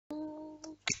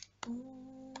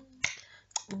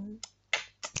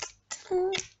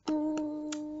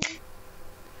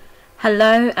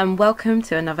Hello and welcome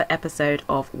to another episode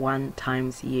of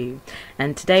 1XU,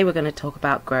 and today we're going to talk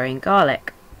about growing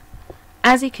garlic.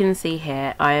 As you can see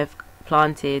here, I have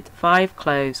planted 5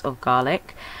 cloves of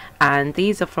garlic, and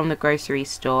these are from the grocery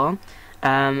store.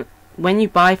 When you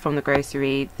buy from the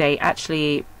grocery, they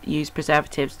actually use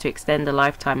preservatives to extend the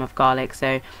lifetime of garlic,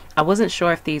 so I wasn't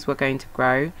sure if these were going to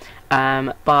grow,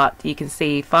 but you can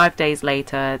see 5 days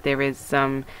later there is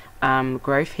some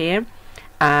growth here.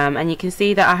 And you can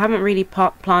see that I haven't really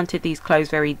planted these cloves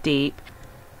very deep.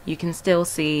 You can still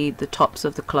see the tops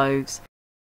of the cloves.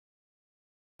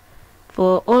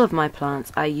 For all of my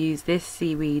plants I use this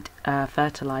seaweed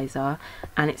fertiliser,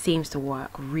 and it seems to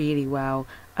work really well.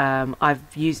 I've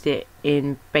used it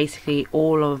in basically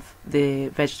all of the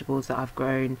vegetables that I've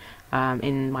grown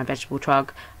in my vegetable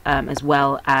trug, as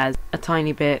well as a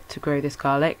tiny bit to grow this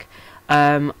garlic.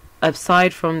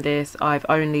 Aside from this, I've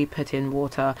only put in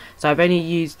water, so I've only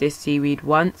used this seaweed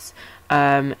once.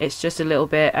 It's just a little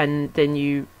bit, and then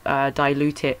you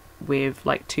dilute it with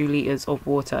like 2 litres of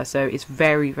water, so it's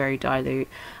very dilute,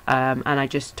 and I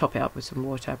just top it up with some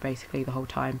water basically the whole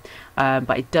time.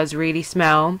 But it does really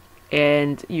smell,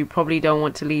 and you probably don't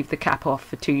want to leave the cap off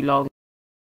for too long.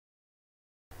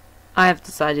 I have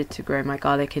decided to grow my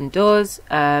garlic indoors,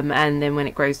 and then when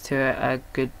it grows to a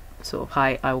good sort of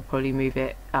height, I will probably move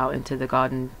it out into the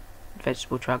garden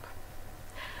vegetable trug.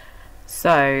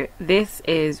 So this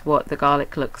is what the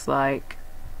garlic looks like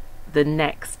the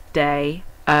next day,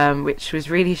 which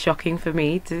was really shocking for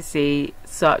me to see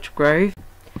such growth.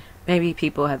 Maybe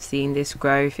people have seen this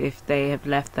growth if they have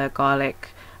left their garlic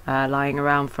lying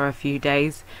around for a few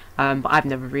days, but I've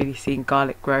never really seen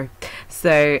garlic grow,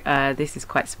 so this is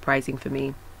quite surprising for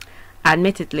me.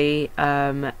 Admittedly,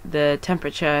 the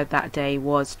temperature that day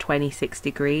was 26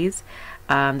 degrees,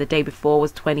 the day before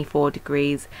was 24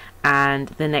 degrees, and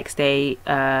the next day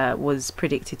was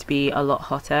predicted to be a lot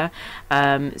hotter.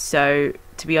 So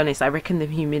to be honest, I reckon the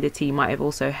humidity might have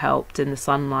also helped, and the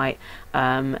sunlight,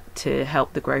 to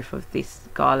help the growth of this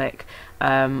garlic.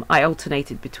 I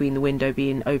alternated between the window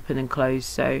being open and closed,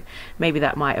 so maybe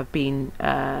that might have been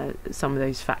some of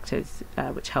those factors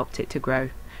which helped it to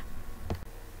grow.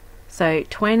 So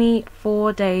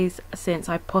 24 days since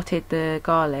I potted the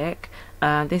garlic,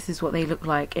 this is what they look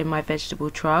like in my vegetable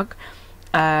trug.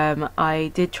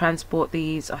 I did transport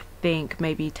these, I think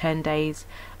maybe 10 days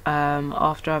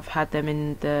after I've had them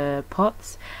in the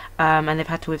pots, and they've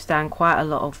had to withstand quite a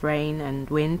lot of rain and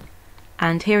wind.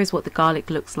 And here is what the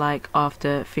garlic looks like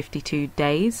after 52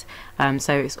 days.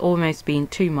 So it's almost been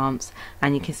 2 months,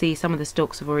 and you can see some of the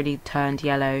stalks have already turned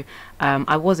yellow.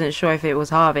 I wasn't sure if it was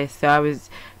harvest, so I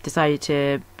decided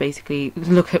to basically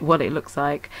look at what it looks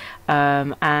like.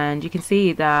 And you can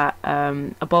see that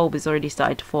a bulb is already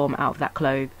started to form out of that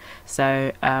clove.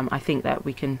 So I think that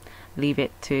we can leave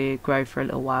it to grow for a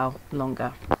little while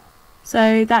longer.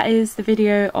 So that is the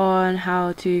video on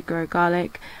how to grow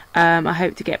garlic. I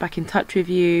hope to get back in touch with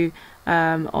you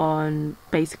on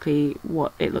basically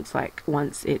what it looks like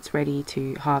once it's ready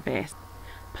to harvest.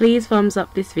 Please thumbs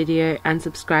up this video and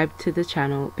subscribe to the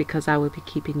channel, because I will be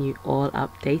keeping you all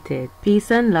updated. Peace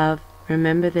and love.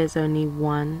 Remember, there's only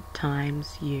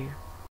 1XU.